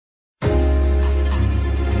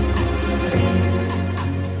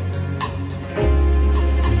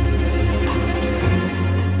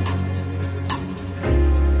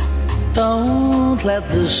let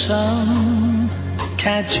the sun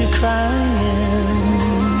catch you crying.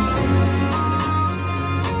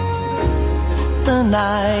 The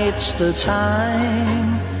night's the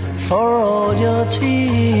time for all your tears.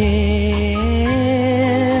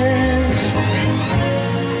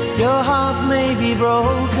 Your heart may be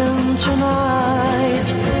broken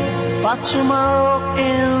tonight, but tomorrow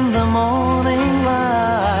in the morning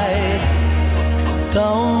light,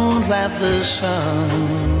 don't let the sun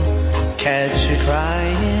catch you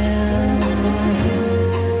crying.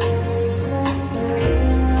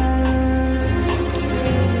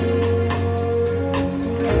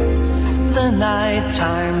 The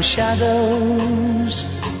nighttime shadows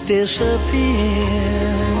disappear,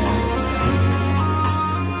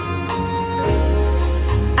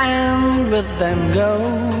 and with them go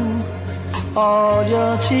all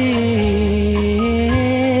your tears.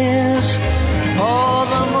 For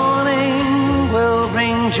the morning will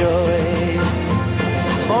bring joy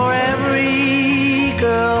for every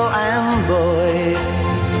girl and boy.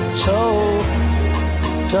 So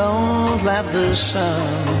don't let the sun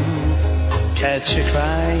catch you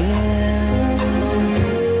crying.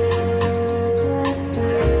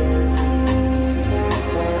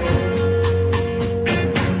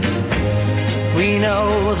 We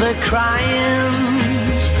know that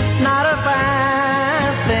crying's not a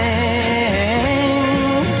bad thing,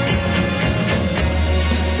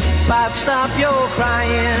 but stop your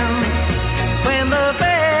crying when the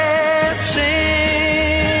birds sing.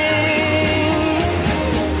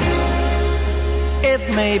 It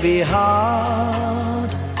may be hard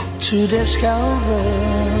to discover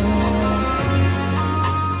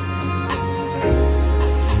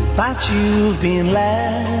that you've been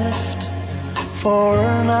left for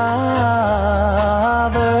another,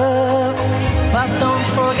 but don't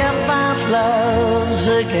forget that love's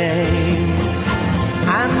a game,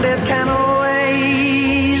 and it can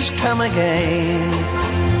always come again.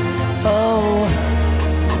 Oh,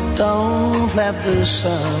 don't let the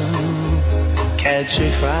sun catch you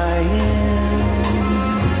crying.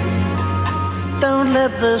 Don't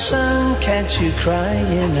let the sun catch you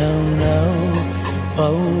crying, oh no,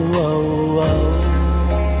 oh, oh, oh.